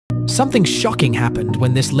Something shocking happened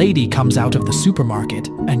when this lady comes out of the supermarket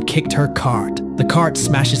and kicked her cart. The cart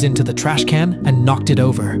smashes into the trash can and knocked it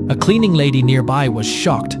over. A cleaning lady nearby was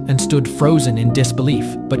shocked and stood frozen in disbelief.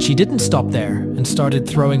 But she didn't stop there and started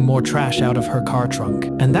throwing more trash out of her car trunk.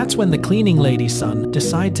 And that's when the cleaning lady's son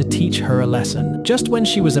decided to teach her a lesson. Just when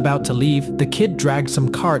she was about to leave, the kid dragged some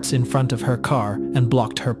carts in front of her car and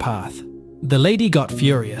blocked her path. The lady got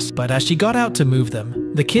furious, but as she got out to move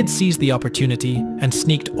them, the kid seized the opportunity and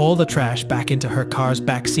sneaked all the trash back into her car's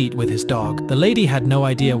back seat with his dog. The lady had no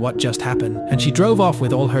idea what just happened, and she drove off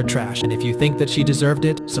with all her trash. And if you think that she deserved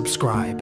it, subscribe.